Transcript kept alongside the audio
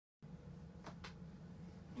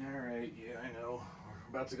Alright, yeah, I know.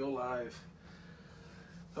 We're about to go live.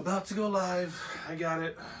 About to go live. I got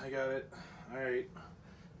it. Alright.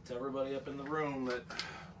 Tell everybody up in the room that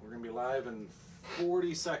we're going to be live in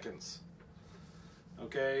 40 seconds.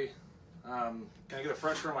 Okay. Can I get a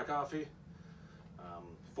fresher on my coffee?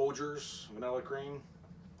 Folgers, vanilla cream.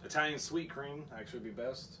 Italian sweet cream, actually would be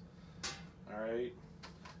best. Alright.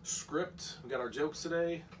 Script. We got our jokes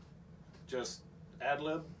today. Just ad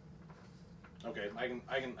lib. Okay, I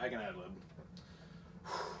can ad lib.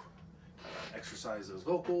 Exercise those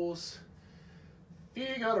vocals.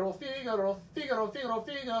 Figaro, Figaro, Figaro, Figaro,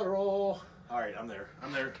 Figaro. All right, I'm there.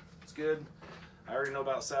 It's good. I already know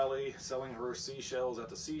about Sally selling her seashells at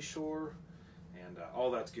the seashore, and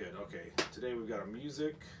all that's good. Okay, today we've got our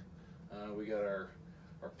music. We got our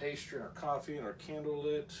pastry and our coffee and our candle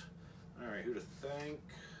lit. All right, who to thank?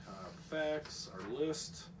 Facts, our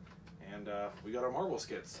list. And we got our marble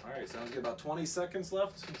skits. All right, sounds good. About 20 seconds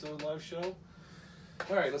left until the live show.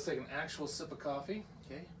 All right, let's take an actual sip of coffee.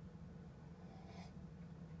 Okay.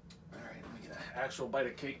 All right, let me get an actual bite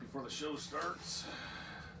of cake before the show starts.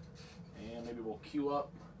 And maybe we'll queue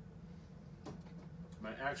up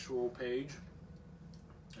my actual page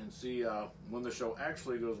and see when the show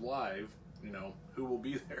actually goes live, you know, who will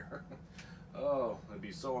be there. Oh, it'd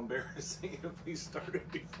be so embarrassing if we started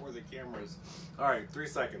before the cameras. All right, 3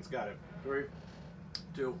 seconds. Got it. 3,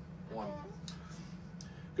 2, 1.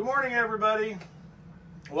 Good morning, everybody.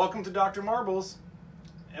 Welcome to Dr. Marbles.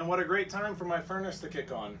 And what a great time for my furnace to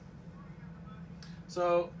kick on.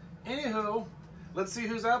 So, anywho, let's see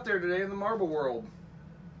who's out there today in the marble world.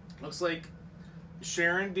 Looks like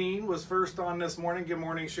Sharon Dean was first on this morning. Good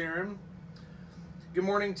morning, Sharon. Good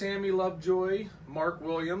morning, Tammy Lovejoy, Mark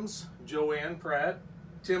Williams, Joanne Pratt,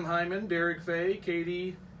 Tim Hyman, Derek Fay,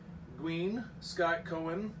 Katie Gween, Scott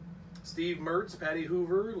Cohen, Steve Mertz, Patty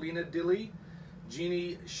Hoover, Lena Dilly,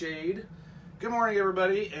 Jeannie Shade. Good morning,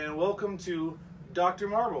 everybody, and welcome to Dr.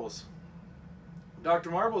 Marbles.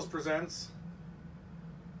 Dr. Marbles presents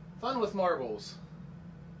Fun with Marbles.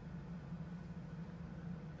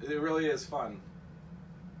 It really is fun.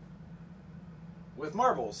 With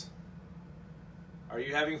marbles. Are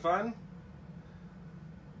you having fun?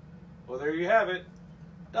 Well, there you have it.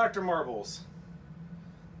 Dr. Marbles.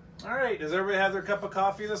 All right, does everybody have their cup of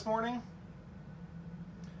coffee this morning?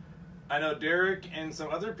 I know Derek and some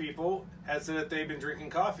other people had said that they've been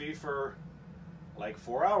drinking coffee for like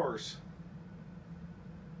 4 hours.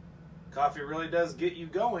 Coffee really does get you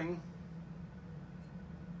going.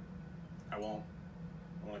 I won't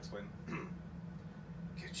explain.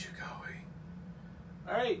 Get you going.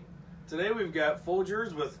 All right. Today we've got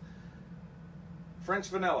Folgers with French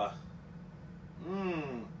vanilla.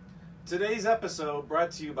 Today's episode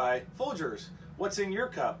brought to you by Folgers. What's in your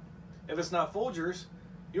cup? If it's not Folgers,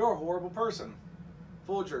 you're a horrible person.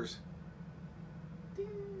 Folgers. Ding.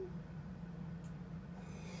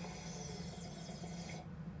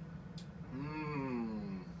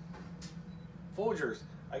 Folgers.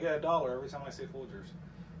 I get $1 every time I say Folgers.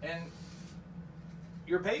 And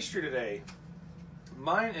your pastry today.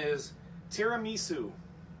 Mine is tiramisu,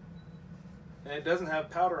 and it doesn't have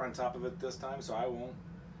powder on top of it this time, so I won't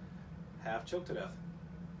half choke to death.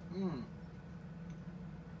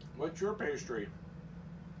 What's your pastry?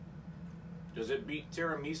 Does it beat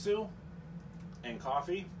tiramisu and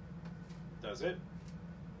coffee? Does it?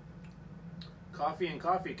 Coffee and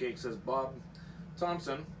coffee cake, says Bob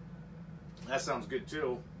Thompson. That sounds good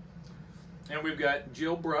too. And we've got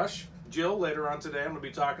Jill Brush. Jill, later on today, I'm going to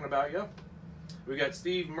be talking about you. We got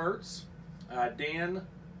Steve Mertz, Dan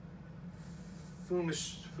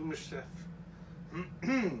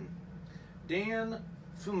Dan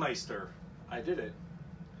Fumeister. I did it.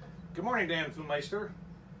 Good morning, Dan Fumeister.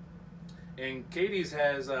 And Katie's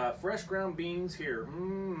has fresh ground beans here.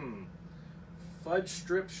 Fudge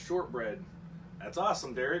strip shortbread. That's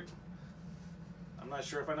awesome, Derek. I'm not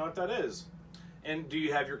sure if I know what that is. And do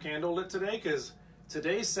you have your candle lit today? Because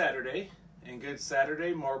today's Saturday, and good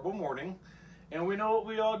Saturday marble morning. And we know what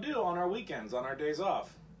we all do on our weekends, on our days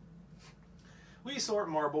off. We sort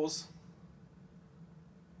marbles,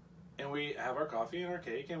 and we have our coffee and our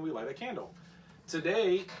cake, and we light a candle.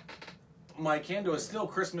 Today, my candle is still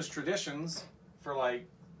Christmas traditions for like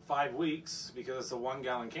 5 weeks because it's a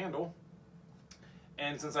 1-gallon candle.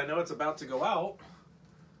 And since I know it's about to go out,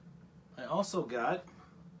 I also got,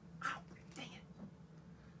 dang it,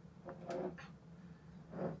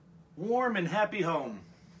 Warm and Happy Home.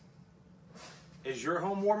 Is your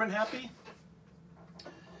home warm and happy?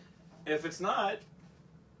 If it's not,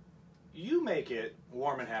 you make it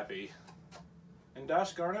warm and happy. And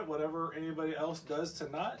gosh darn it, whatever anybody else does to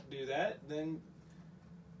not do that, then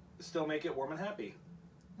still make it warm and happy.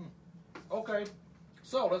 Okay,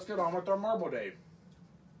 so let's get on with our marble day.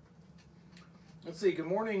 Let's see. Good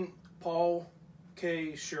morning, Paul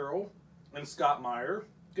K. Sherrill and Scott Meyer.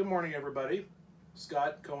 Good morning, everybody.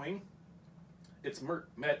 Scott Coing. It's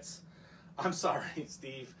Metz. I'm sorry,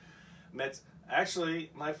 Steve. Metz. Actually,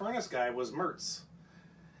 my furnace guy was Mertz.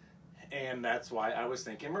 And that's why I was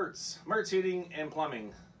thinking Mertz. Mertz Heating and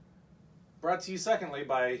Plumbing. Brought to you secondly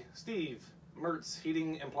by Steve. Mertz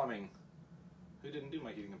Heating and Plumbing. Who didn't do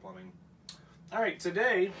my heating and plumbing? All right,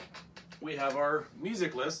 today we have our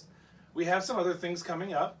music list. We have some other things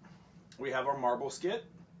coming up. We have our marble skit.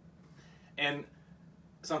 And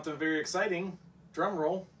something very exciting. Drum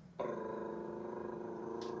roll.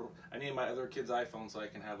 I need my other kid's iPhone so I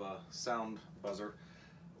can have a sound buzzer.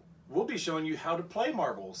 We'll be showing you how to play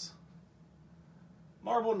marbles.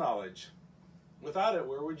 Marble knowledge. Without it,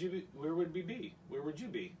 where would you be? Where would we be? Where would you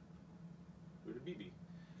be? Where would we be?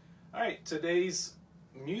 All right, today's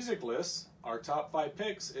music list, our top 5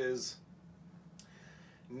 picks is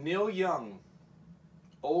Neil Young,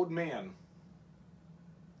 Old Man.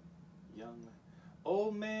 Young.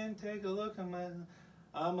 Old man, take a look at my,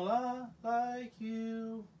 I'm a lot like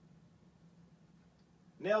you.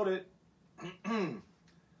 Nailed it.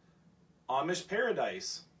 Amish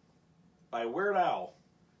Paradise by Weird Al.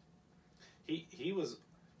 He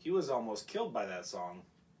was almost killed by that song.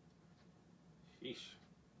 Sheesh.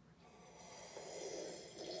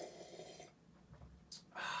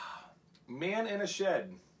 Man in a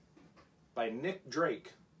Shed by Nick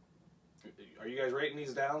Drake. Are you guys writing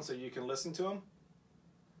these down so you can listen to them?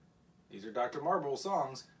 These are Dr. Marble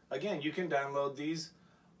songs. Again, you can download these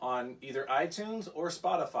on either iTunes or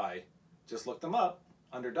Spotify. Just look them up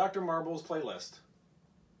under Dr. Marble's playlist.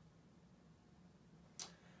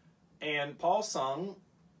 And Paul Simon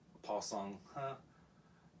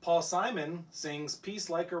sings Peace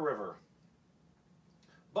Like a River.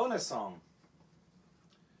 Bonus song.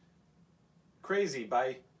 Crazy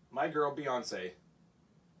by my girl Beyonce.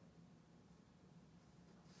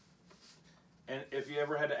 And if you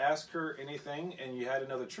ever had to ask her anything and you had to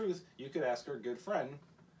know the truth, you could ask her good friend,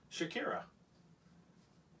 Shakira.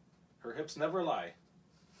 Her hips never lie.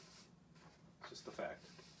 Just a fact.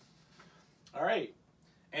 All right.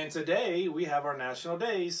 And today we have our national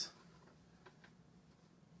days.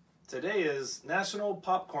 Today is National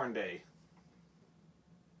Popcorn Day.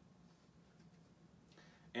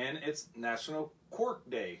 And it's National Cork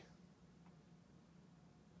Day.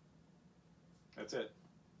 That's it.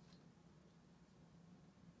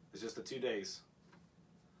 It's just the 2 days.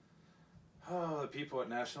 Oh, the people at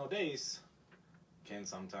National Days can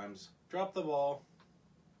sometimes drop the ball.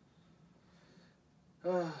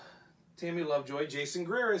 Tammy Lovejoy, Jason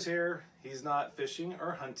Greer is here. He's not fishing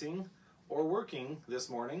or hunting or working this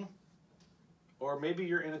morning. Or maybe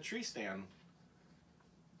you're in a tree stand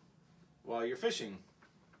while you're fishing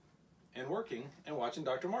and working and watching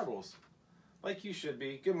Dr. Marbles. Like you should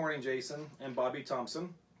be. Good morning, Jason and Bobby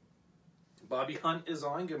Thompson. Bobby Hunt is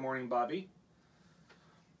on. Good morning, Bobby.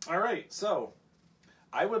 All right, so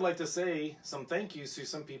I would like to say some thank yous to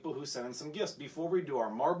some people who sent in some gifts before we do our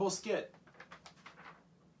marble skit.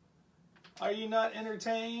 Are you not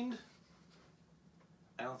entertained?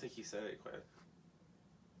 I don't think he said it quite.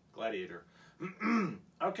 Gladiator.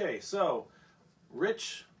 Okay, so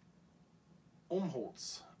Rich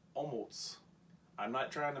Omholtz. I'm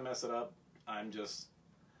not trying to mess it up. I'm just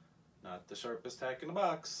not the sharpest tack in the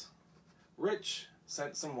box. Rich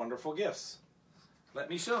sent some wonderful gifts. Let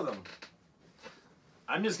me show them.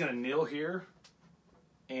 I'm just going to kneel here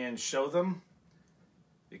and show them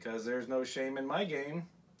because there's no shame in my game.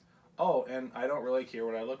 Oh, and I don't really care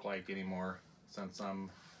what I look like anymore since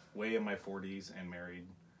I'm way in my 40s and married.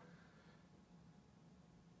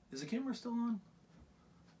 Is the camera still on?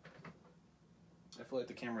 I feel like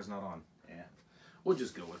the camera's not on. Yeah, we'll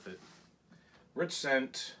just go with it. Rich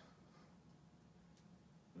sent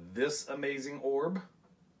this amazing orb.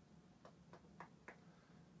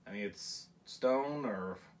 I mean, it's stone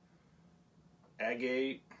or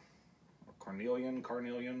agate or carnelian,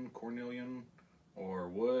 or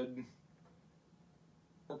wood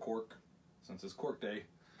or cork, since it's Cork Day.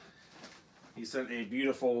 He sent a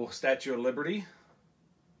beautiful Statue of Liberty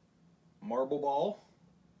marble ball.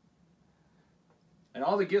 And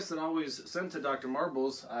all the gifts that I always send to Dr.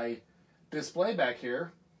 Marbles, I display back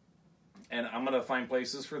here. And I'm going to find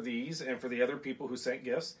places for these and for the other people who sent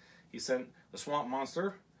gifts. He sent the Swamp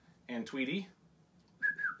Monster and Tweety.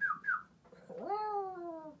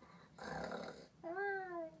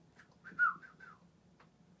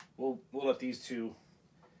 We'll let these two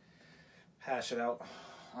hash it out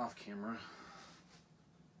off camera.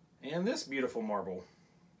 And this beautiful marble.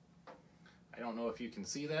 I don't know if you can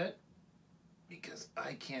see that. because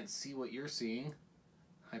I can't see what you're seeing.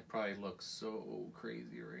 I probably look so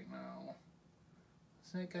crazy right now.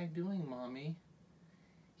 What's that guy doing, Mommy?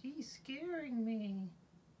 He's scaring me.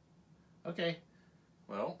 Okay,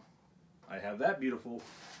 well, I have that beautiful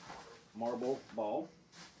marble ball.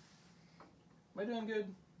 Am I doing good?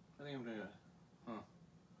 I think I'm doing good. Huh.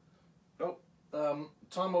 Oh,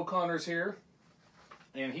 Tom O'Connor's here,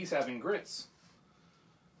 and he's having grits.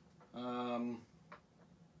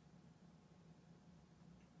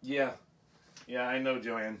 Yeah, I know,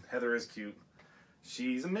 Joanne. Heather is cute.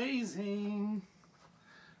 She's amazing.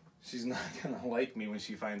 She's not gonna like me when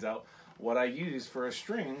she finds out what I use for a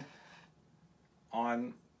string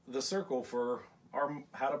on the circle for our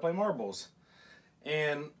How to Play Marbles.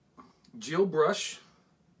 And Jill Brush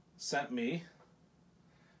sent me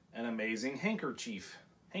an amazing handkerchief.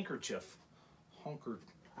 See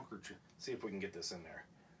if we can get this in there.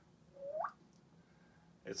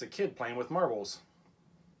 It's a kid playing with marbles.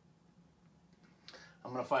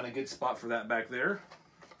 I'm gonna find a good spot for that back there.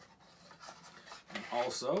 And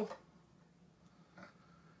also,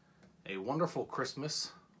 a wonderful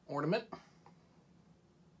Christmas ornament.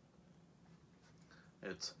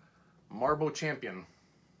 It's Marble Champion,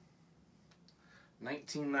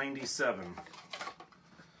 1997.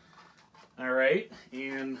 All right,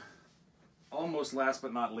 and almost last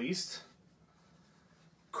but not least,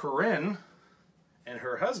 Corinne and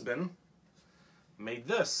her husband made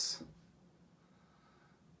this.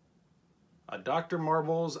 A Dr.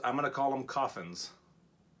 Marbles, I'm going to call them coffins.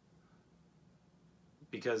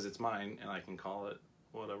 Because it's mine and I can call it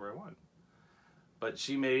whatever I want. But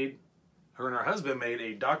her and her husband made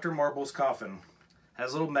a Dr. Marbles coffin.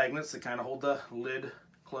 Has little magnets that kind of hold the lid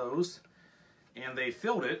closed. And they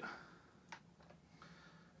filled it.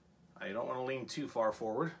 I don't want to lean too far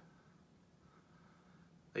forward.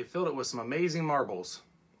 They filled it with some amazing marbles.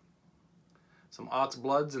 Some ox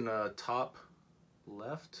bloods in the top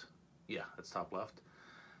left. Yeah, that's top left.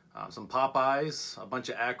 Some Popeyes, a bunch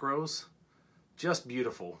of Acros. Just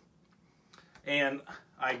beautiful. And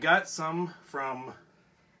I got some from,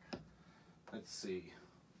 let's see.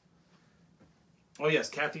 Oh yes,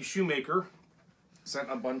 Kathy Shoemaker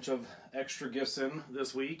sent a bunch of extra gifts in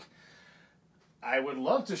this week. I would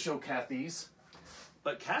love to show Kathy's,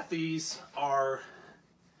 but Kathy's are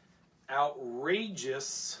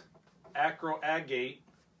outrageous acro agate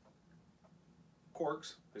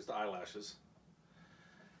corks. There's the eyelashes.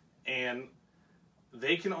 And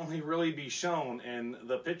they can only really be shown in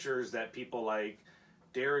the pictures that people like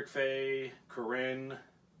Derek Fay, Corinne,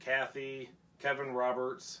 Kathy, Kevin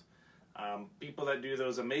Roberts, people that do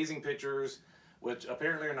those amazing pictures, which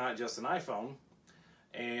apparently are not just an iPhone.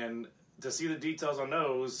 And to see the details on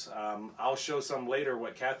those, I'll show some later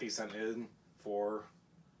what Kathy sent in for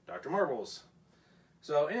Dr. Marbles.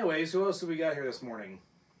 So anyways, who else do we got here this morning?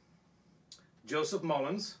 Joseph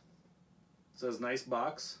Mullins says, nice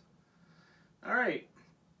box. All right.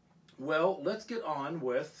 Well, let's get on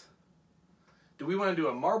with, do we want to do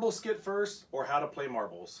a marble skit first or how to play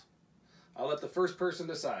marbles? I'll let the first person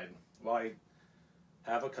decide while I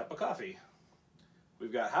have a cup of coffee.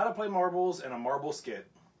 We've got how to play marbles and a marble skit.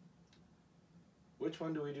 Which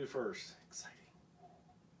one do we do first? Exciting.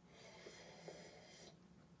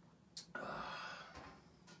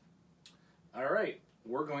 All right.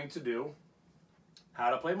 We're going to do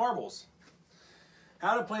how to play marbles.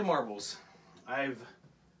 How to play marbles. I've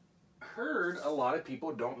heard a lot of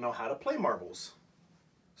people don't know how to play marbles.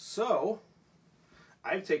 So,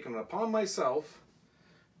 I've taken it upon myself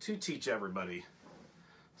to teach everybody.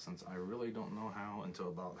 Since I really don't know how until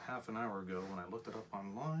about half an hour ago when I looked it up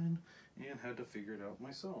online and had to figure it out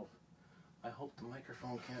myself. I hope the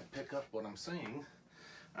microphone can't pick up what I'm saying.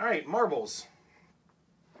 All right, marbles.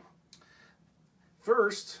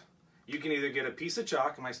 First, you can either get a piece of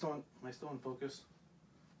chalk. Am I still in focus?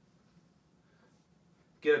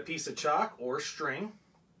 Get a piece of chalk or string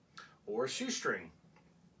or shoestring.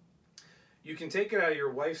 You can take it out of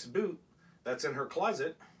your wife's boot that's in her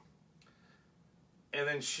closet, and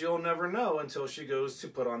then she'll never know until she goes to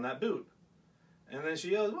put on that boot. And then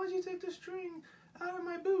she yells, why'd you take the string out of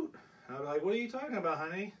my boot? I'm like, what are you talking about,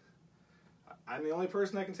 honey? I'm the only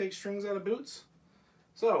person that can take strings out of boots.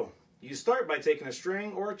 So, you start by taking a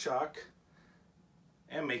string or a chalk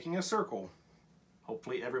and making a circle.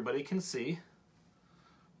 Hopefully everybody can see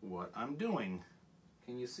what I'm doing.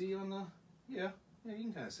 Can you see on the, yeah, you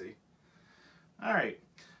can kind of see. All right,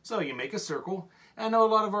 so you make a circle. I know a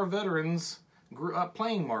lot of our veterans grew up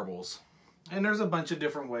playing marbles, and there's a bunch of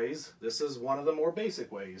different ways. This is one of the more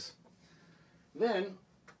basic ways. Then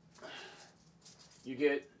you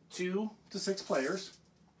get 2 to 6 players.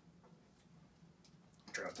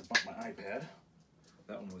 Try not to bump my iPad.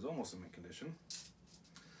 That one was almost in mint condition.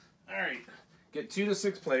 All right, get 2 to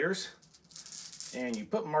 6 players, and you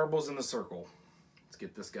put marbles in the circle. Let's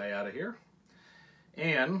get this guy out of here.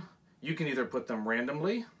 And you can either put them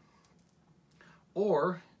randomly,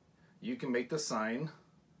 or you can make the sign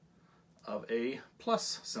of a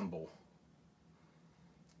plus symbol.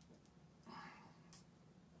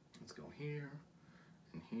 Let's go here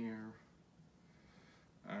and here.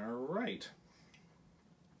 All right.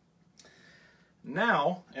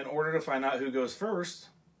 Now, in order to find out who goes first,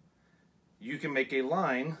 you can make a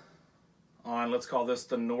line on, let's call this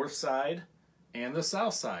the north side and the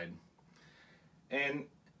south side. And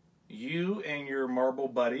you and your marble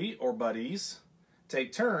buddy or buddies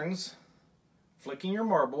take turns flicking your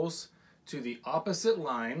marbles to the opposite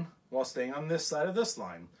line while staying on this side of this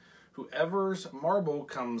line. Whoever's marble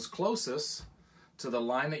comes closest to the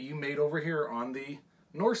line that you made over here on the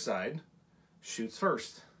north side shoots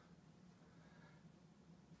first.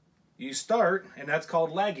 You start, and that's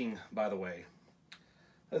called lagging, by the way.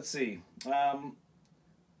 Let's see.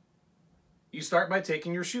 You start by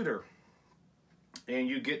taking your shooter, and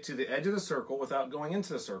you get to the edge of the circle without going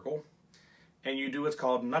into the circle, and you do what's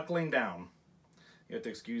called knuckling down. You have to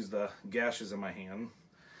excuse the gashes in my hand.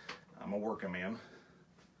 I'm a working man.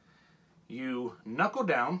 You knuckle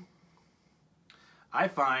down. I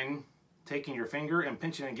find taking your finger and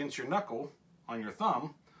pinching against your knuckle on your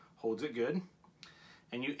thumb holds it good.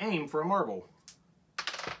 And you aim for a marble.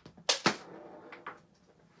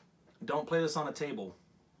 Don't play this on a table.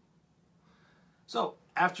 So,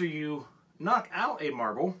 after you knock out a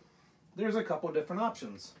marble, there's a couple different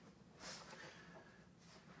options.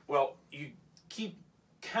 Well, you keep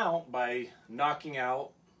count by knocking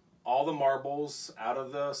out all the marbles out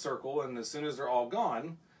of the circle, and as soon as they're all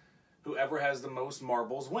gone, whoever has the most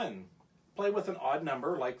marbles win. Play with an odd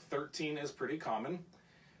number, like 13 is pretty common,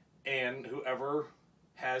 and whoever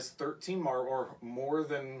has 13 marbles or more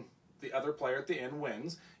than the other player at the end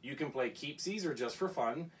wins. You can play keepsies or just for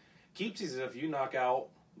fun. Keepsies is if you knock out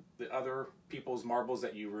the other people's marbles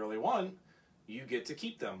that you really want, you get to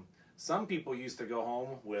keep them. Some people used to go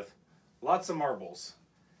home with lots of marbles,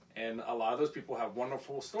 and a lot of those people have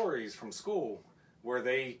wonderful stories from school where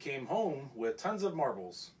they came home with tons of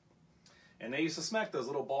marbles, and they used to smack those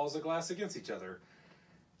little balls of glass against each other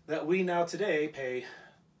that we now today pay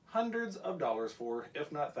hundreds of dollars for,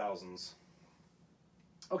 if not thousands.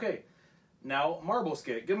 Okay, now marble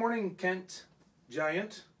skit. Good morning, Kent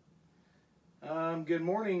Giant. Good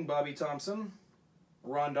morning, Bobby Thompson.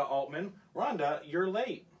 Rhonda Altman. Rhonda, you're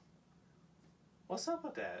late. What's up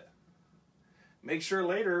with that? Make sure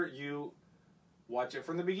later you watch it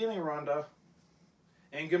from the beginning, Rhonda.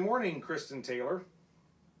 And good morning, Kristen Taylor.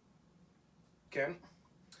 Kent.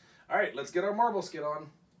 All right, let's get our marble skit on.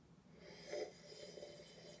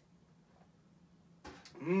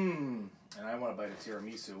 And I want to bite a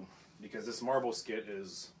tiramisu because this marble skit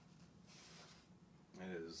is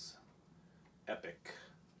epic.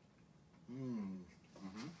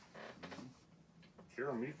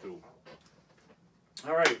 Tiramisu.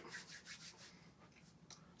 All right.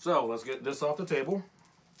 So let's get this off the table.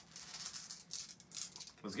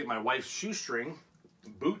 Let's get my wife's shoestring,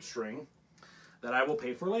 boot string, that I will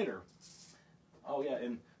pay for later. Oh yeah,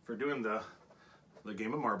 and for doing the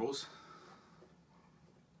game of marbles.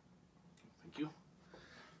 Thank you.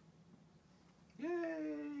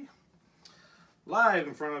 Yay! Live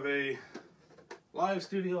in front of a live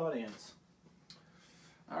studio audience.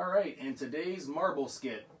 All right, and today's marble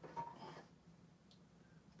skit,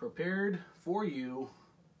 prepared for you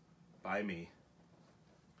by me.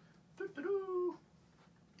 Doo-doo-doo.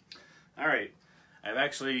 All right, I've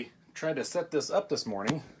actually tried to set this up this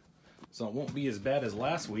morning so it won't be as bad as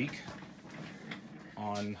last week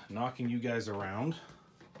on knocking you guys around.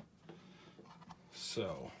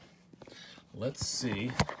 So let's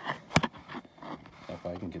see if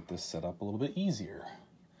I can get this set up a little bit easier.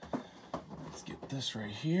 Let's get this right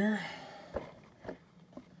here.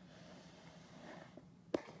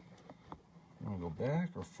 I'm gonna go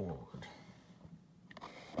back or forward.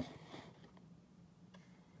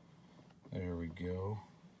 There we go.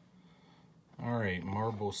 All right,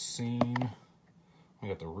 marble scene. We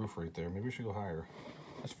got the roof right there. Maybe we should go higher.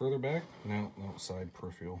 That's further back? No, side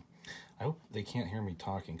peripheral. I hope they can't hear me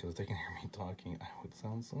talking, because if they can hear me talking, I would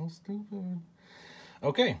sound so stupid.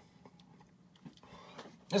 Okay.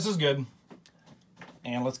 This is good.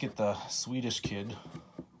 And let's get the Swedish kid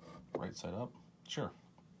right side up. Sure.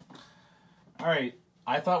 All right.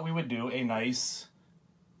 I thought we would do a nice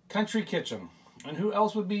country kitchen. And who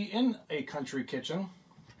else would be in a country kitchen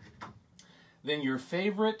than your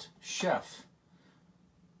favorite chef?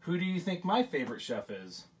 Who do you think my favorite chef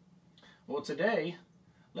is? Well, today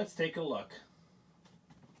let's take a look.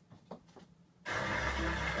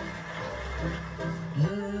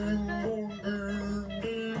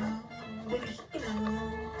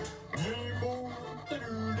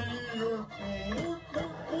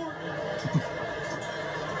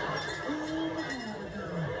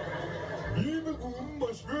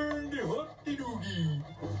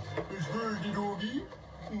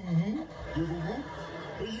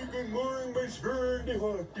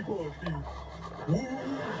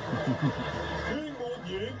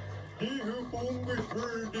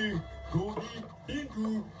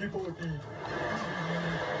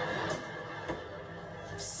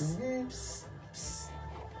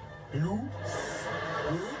 Hello?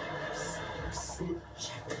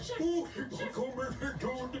 Oh, come here,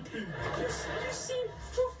 down the pig. Yes, you see,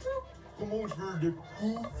 Foo-Foo? Come on, Sverde.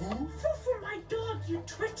 Foo-Foo. Foo-Foo, my dog, you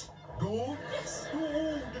twit. Dog? Yes.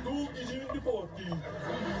 Oh, the dog is in the party. No,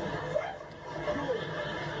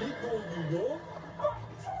 he called you dog. Oh,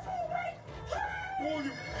 Foo-Foo, wait. Oh,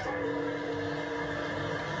 you...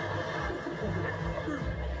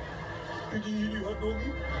 Piggy, you hot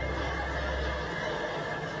doggy?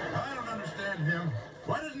 I don't understand him.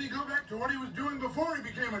 Why doesn't he go back to what he was doing before he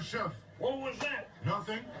became a chef? What was that?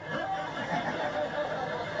 Nothing.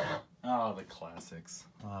 Oh, the classics.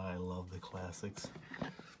 I love the classics.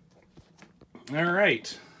 All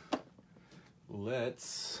right.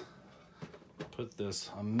 Let's put this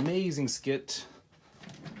amazing skit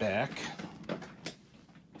back.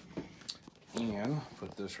 And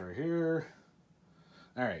put this right here.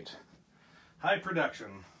 All right. High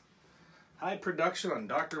production. High production on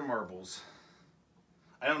Dr. Marbles.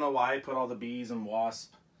 I don't know why I put all the bees and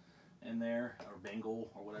wasp in there, or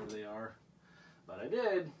Bengal, or whatever they are, but I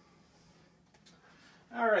did.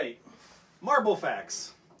 All right, Marble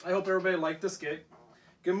Facts. I hope everybody liked the skit.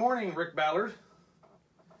 Good morning, Rick Ballard.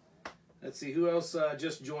 Let's see, who else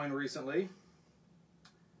just joined recently?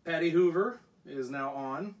 Patty Hoover is now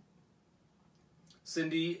on.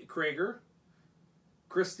 Cindy Krager.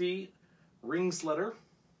 Christy Ringsletter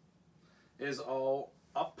is all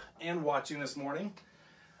up and watching this morning.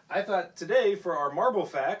 I thought today, for our Marble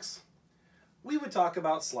Facts, we would talk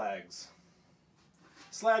about slags.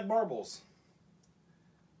 Slag marbles.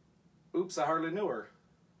 Oops, I hardly knew her.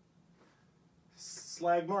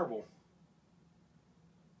 Slag marble.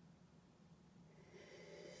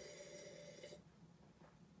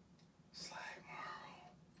 Slag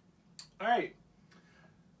marble. All right.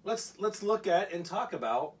 Let's look at and talk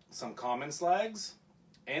about some common slags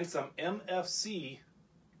and some MFC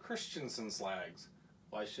Christensen slags.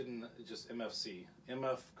 Why shouldn't it just MFC?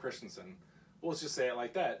 MF Christensen. Well, let's just say it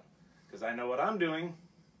like that, because I know what I'm doing.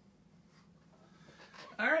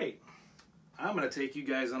 All right. I'm going to take you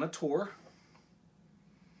guys on a tour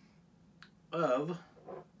of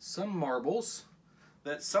some marbles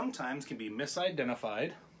that sometimes can be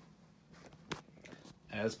misidentified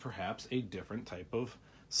as perhaps a different type of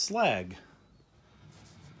slag.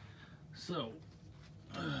 So,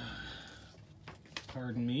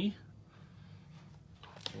 pardon me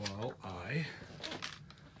while I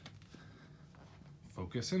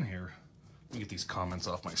focus in here. Let me get these comments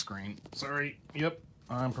off my screen. Sorry. Yep,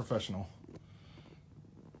 I'm professional.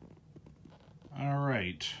 All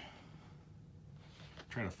right.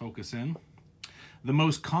 Try to focus in. The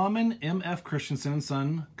most common MF Christensen &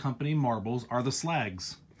 Son Company marbles are the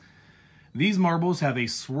slags. These marbles have a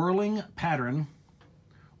swirling pattern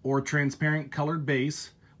or transparent colored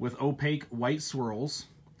base with opaque white swirls.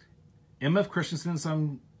 MF Christensen &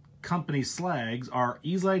 Son Company slags are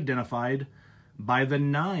easily identified by the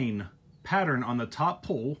 9 pattern on the top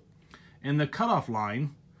pole and the cutoff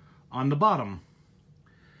line on the bottom.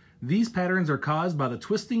 These patterns are caused by the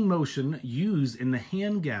twisting motion used in the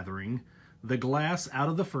hand gathering the glass out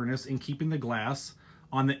of the furnace and keeping the glass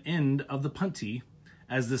on the end of the puntee,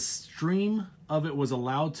 as the stream of it was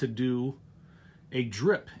allowed to do a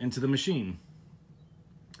drip into the machine.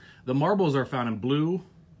 The marbles are found in blue,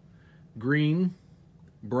 green,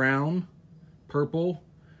 brown, purple,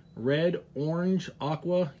 red, orange,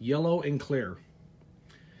 aqua, yellow, and clear.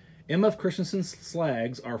 MF Christensen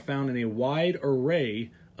slags are found in a wide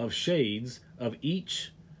array of shades of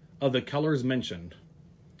each of the colors mentioned.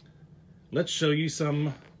 Let's show you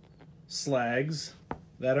some slags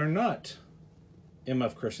that are not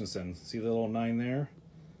MF Christensen. See the little 9 there?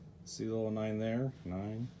 See the little 9 there?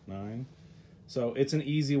 9, 9. So it's an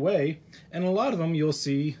easy way. And a lot of them you'll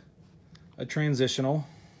see a transitional.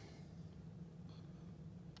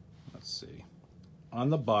 Let's see. On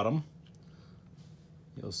the bottom,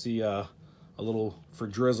 you'll see a little for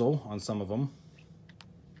drizzle on some of them.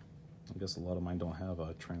 I guess a lot of mine don't have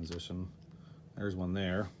a transition. There's one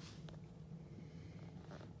there.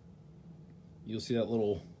 You'll see that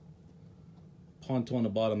little punt on the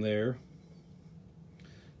bottom there.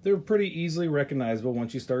 They're pretty easily recognizable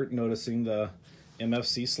once you start noticing the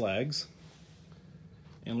MFC slags.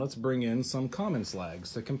 And let's bring in some common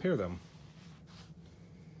slags to compare them.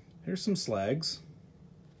 Here's some slags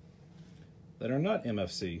that are not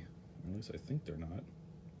MFC. At least I think they're not.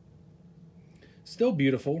 Still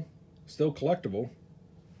beautiful, still collectible.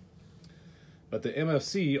 But the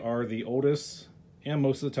MFC are the oldest and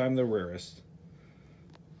most of the time the rarest.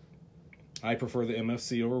 I prefer the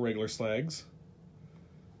MFC over regular slags.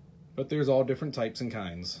 But there's all different types and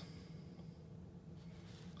kinds.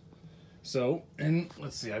 So, and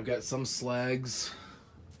let's see, I've got some slags.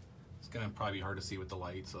 It's gonna probably be hard to see with the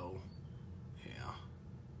light, so yeah.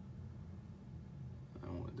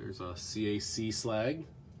 There's a CAC slag.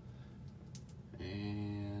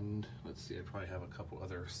 And let's see, I probably have a couple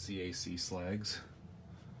other CAC slags.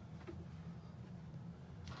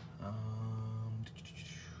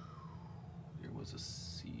 There was a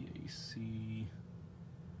CAC.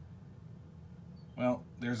 Well,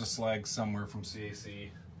 there's a slag somewhere from CAC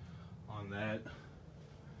on that.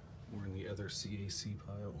 Or in the other CAC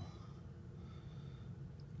pile.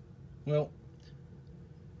 Well,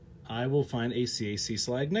 I will find a CAC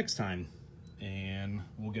slag next time. And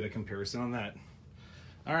we'll get a comparison on that.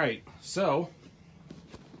 Alright, so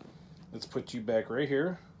let's put you back right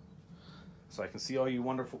here so I can see all you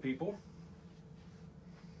wonderful people.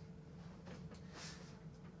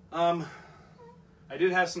 I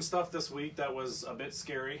did have some stuff this week that was a bit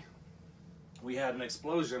scary. We had an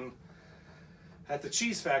explosion at the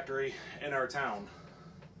cheese factory in our town.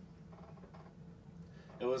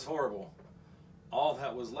 It was horrible. All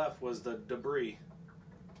that was left was the debris.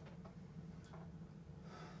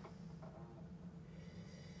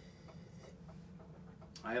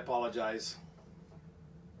 I apologize.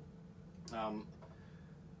 I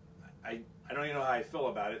don't even know how I feel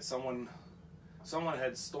about it. Someone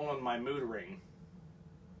had stolen my mood ring.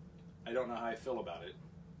 I don't know how I feel about it.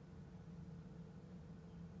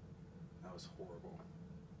 That was horrible.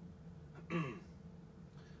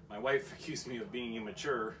 My wife accused me of being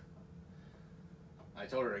immature. I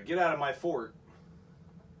told her to get out of my fort.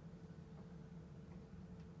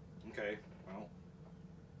 Okay, well.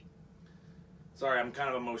 Sorry, I'm kind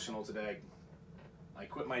of emotional today. I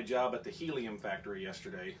quit my job at the helium factory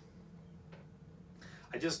yesterday.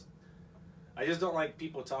 I just don't like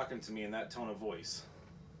people talking to me in that tone of voice.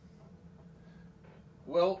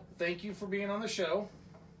 Well, thank you for being on the show.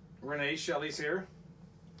 Renee Shelley's here.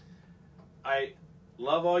 I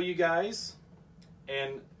love all you guys,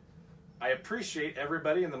 and I appreciate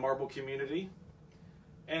everybody in the marble community.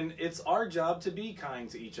 And it's our job to be kind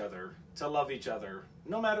to each other, to love each other.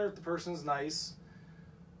 No matter if the person's nice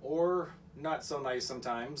or not so nice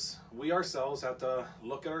sometimes, we ourselves have to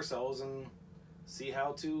look at ourselves and see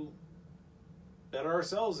how to better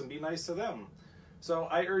ourselves and be nice to them. So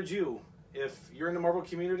I urge you, if you're in the marble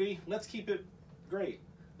community, let's keep it great.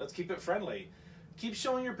 Let's keep it friendly. Keep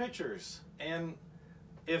showing your pictures. And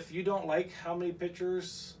if you don't like how many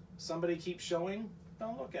pictures somebody keeps showing,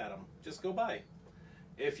 don't look at them. Just go by.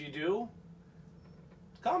 If you do,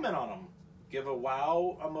 comment on them. Give a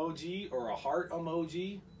wow emoji or a heart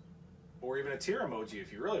emoji or even a tear emoji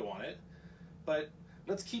if you really want it. But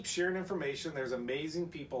let's keep sharing information. There's amazing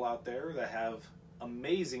people out there that have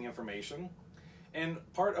amazing information. And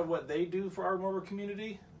part of what they do for our marble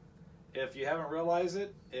community, if you haven't realized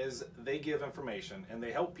it, is they give information and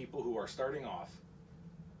they help people who are starting off.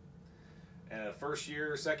 And first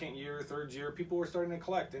year, second year, third year, people are starting to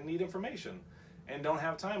collect and need information and don't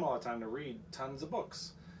have time all the time to read tons of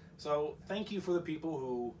books. So thank you for the people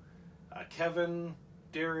who, Kevin,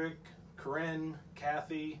 Derek, Corinne,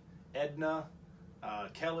 Kathy, Edna,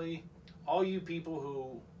 Kelly, all you people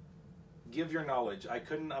who give your knowledge. I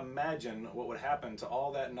couldn't imagine what would happen to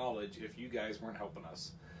all that knowledge if you guys weren't helping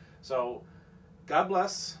us. So God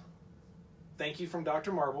bless. Thank you from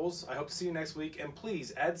Dr. Marbles. I hope to see you next week. And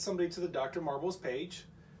please add somebody to the Dr. Marbles page.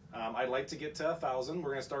 I'd like to get to 1,000. We're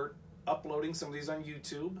going to start uploading some of these on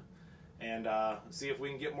YouTube and see if we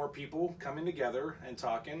can get more people coming together and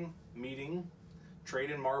talking, meeting,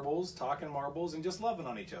 trading marbles, talking marbles, and just loving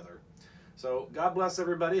on each other. So God bless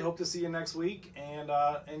everybody. Hope to see you next week, and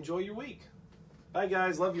enjoy your week. Bye,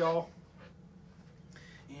 guys. Love y'all.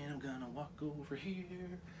 And I'm going to walk over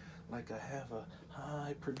here like I have a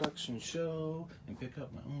high production show and pick up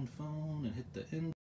my own phone and hit the end.